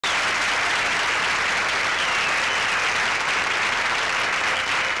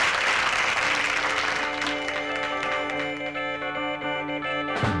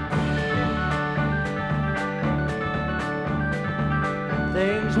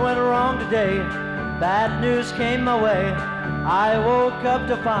went wrong today. Bad news came my way. I woke up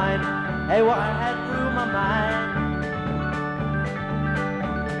to find a war had through my mind.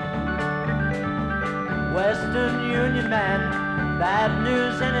 Western Union man, bad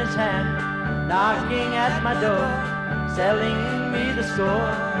news in his hand, knocking at my door, selling me the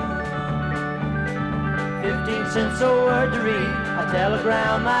score. 15 cents a word to read, a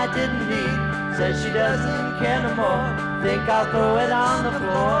telegram I didn't need. Says she doesn't care no more, think I'll throw it on the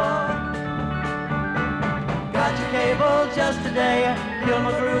floor. Got your cable just today, kill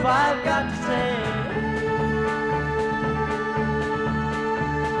my groove, I've got to say.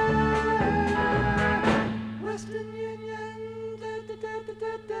 Western Union.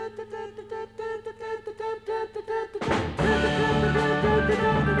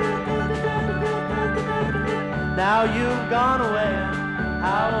 Now you've gone away,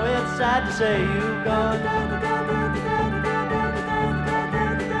 how it's sad to say you've gone.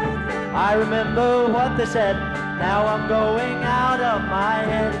 I remember what they said, now I'm going out of my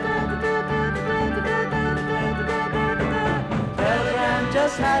head. Telegram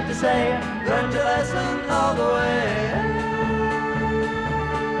just had to say, learn your lesson all the way.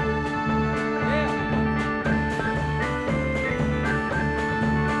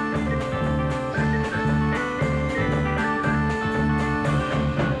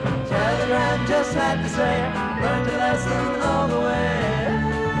 Telegram just had to say, learn your lesson all the way.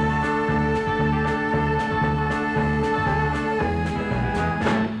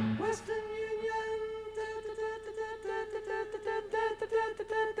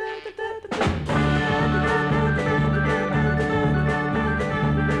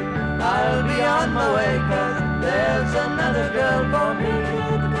 I'll be on my way, 'cause there's another girl for me.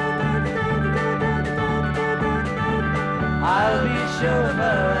 I'll be sure of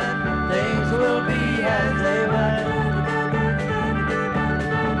her and things will be as they were.